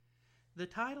The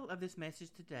title of this message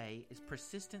today is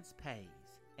Persistence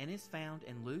Pays, and is found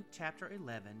in Luke chapter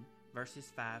 11,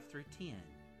 verses 5 through 10.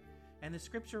 And the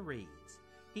scripture reads,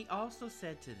 "He also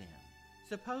said to them,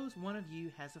 Suppose one of you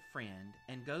has a friend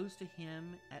and goes to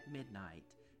him at midnight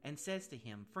and says to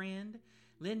him, Friend,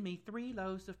 lend me 3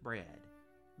 loaves of bread,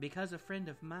 because a friend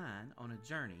of mine on a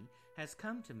journey has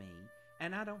come to me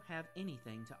and I don't have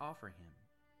anything to offer him.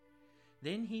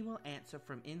 Then he will answer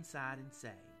from inside and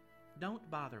say,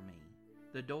 Don't bother me.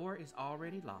 The door is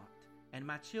already locked, and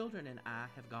my children and I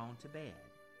have gone to bed.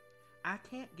 I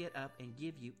can't get up and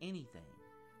give you anything.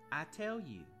 I tell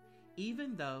you,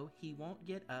 even though he won't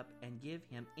get up and give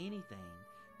him anything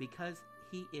because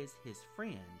he is his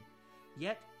friend,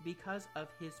 yet because of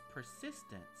his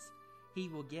persistence, he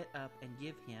will get up and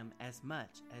give him as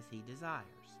much as he desires.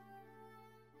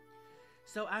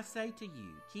 So I say to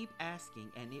you, keep asking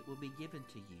and it will be given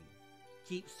to you.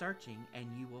 Keep searching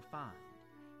and you will find.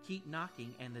 Keep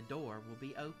knocking and the door will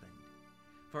be opened.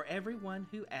 For everyone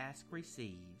who asks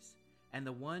receives, and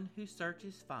the one who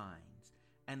searches finds,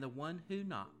 and the one who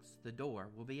knocks, the door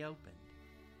will be opened."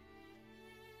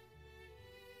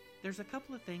 There's a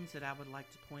couple of things that I would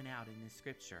like to point out in this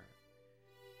scripture.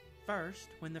 First,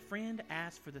 when the friend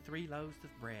asked for the 3 loaves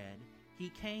of bread,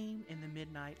 he came in the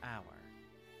midnight hour.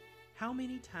 How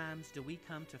many times do we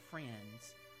come to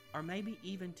friends, or maybe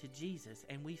even to Jesus,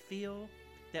 and we feel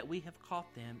that we have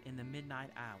caught them in the midnight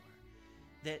hour,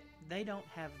 that they don't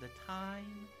have the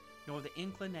time nor the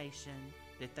inclination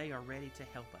that they are ready to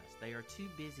help us. They are too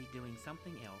busy doing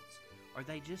something else, or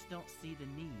they just don't see the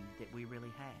need that we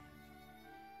really have.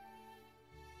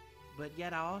 But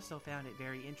yet I also found it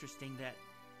very interesting that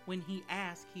when he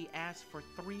asked for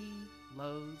 3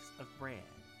 loaves of bread.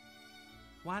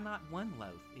 Why not 1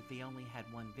 loaf if he only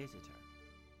had 1 visitor?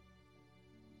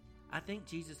 I think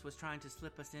Jesus was trying to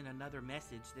slip us in another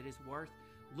message that is worth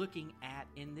looking at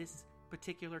in this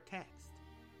particular text.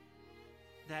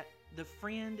 That the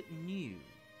friend knew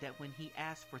that when he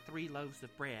asked for 3 loaves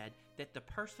of bread, that the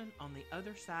person on the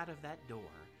other side of that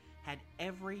door had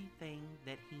everything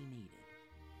that he needed.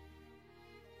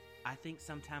 I think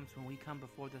sometimes when we come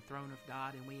before the throne of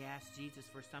God and we ask Jesus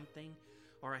for something,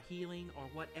 or a healing, or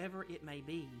whatever it may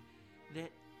be,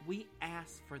 that we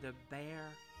ask for the bare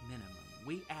minimum.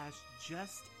 We ask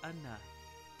just enough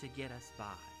to get us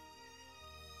by.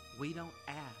 We don't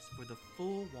ask for the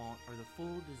full want or the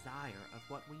full desire of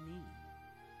what we need.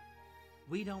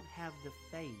 We don't have the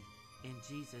faith in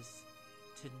Jesus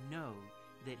to know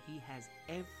that he has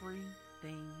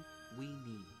everything we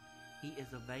need. He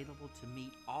is available to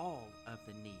meet all of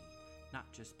the need,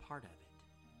 not just part of it.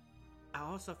 I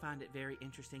also find it very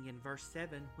interesting in verse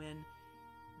 7 when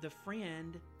the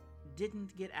friend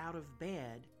didn't get out of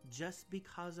bed just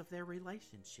because of their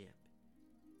relationship.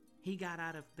 He got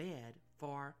out of bed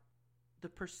for the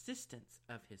persistence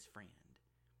of his friend.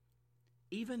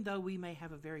 Even though we may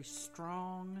have a very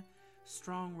strong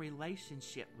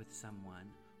relationship with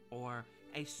someone, or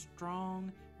a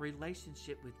strong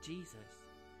relationship with Jesus,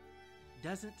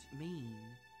 doesn't mean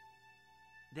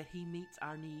that he meets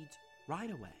our needs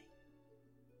right away.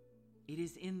 It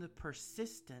is in the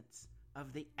persistence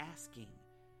of the asking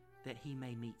that he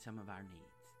may meet some of our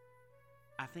needs.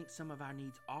 I think some of our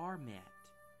needs are met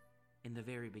in the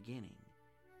very beginning,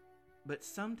 but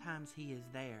sometimes he is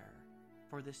there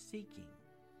for the seeking,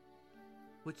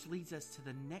 which leads us to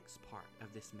the next part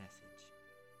of this message.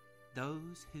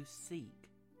 Those who seek,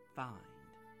 find.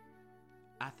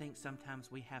 I think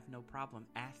sometimes we have no problem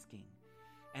asking,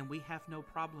 and we have no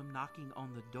problem knocking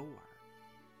on the door.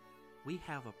 We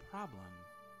have a problem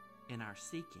in our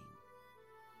seeking.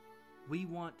 We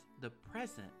want the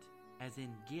present, as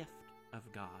in gift of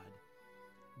God,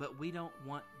 but we don't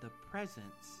want the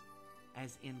presence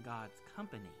as in God's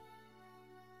company.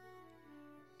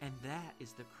 And that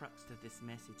is the crux of this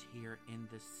message here in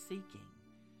the seeking.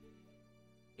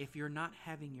 If you're not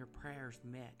having your prayers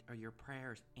met or your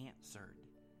prayers answered,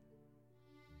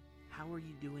 how are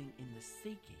you doing in the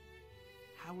seeking?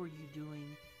 How are you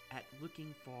doing at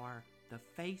looking for the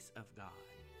face of God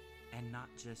and not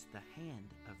just the hand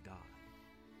of God?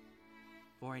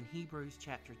 For in Hebrews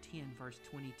chapter 10, verse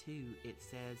 22, it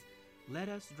says, "Let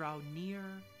us draw near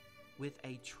with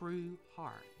a true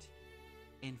heart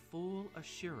in full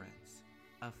assurance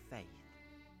of faith."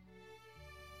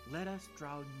 Let us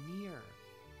draw near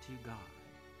to God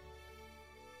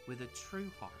with a true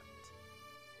heart.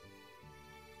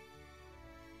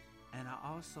 And I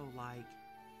also like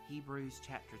Hebrews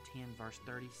chapter 10, verse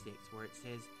 36, where it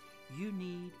says, "You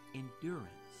need endurance,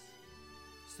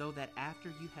 so that after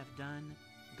you have done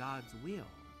God's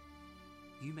will,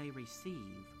 you may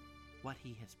receive what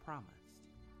he has promised."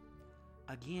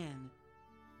 Again,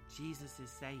 Jesus is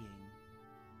saying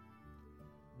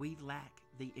we lack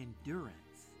the endurance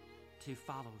to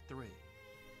follow through.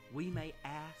 We may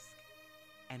ask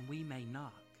and we may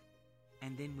knock,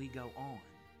 and then we go on.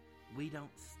 We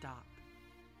don't stop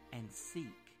and seek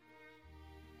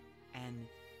and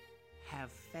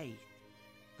have faith,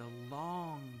 the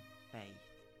long faith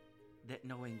that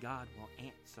knowing God will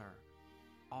answer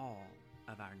all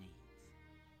of our needs.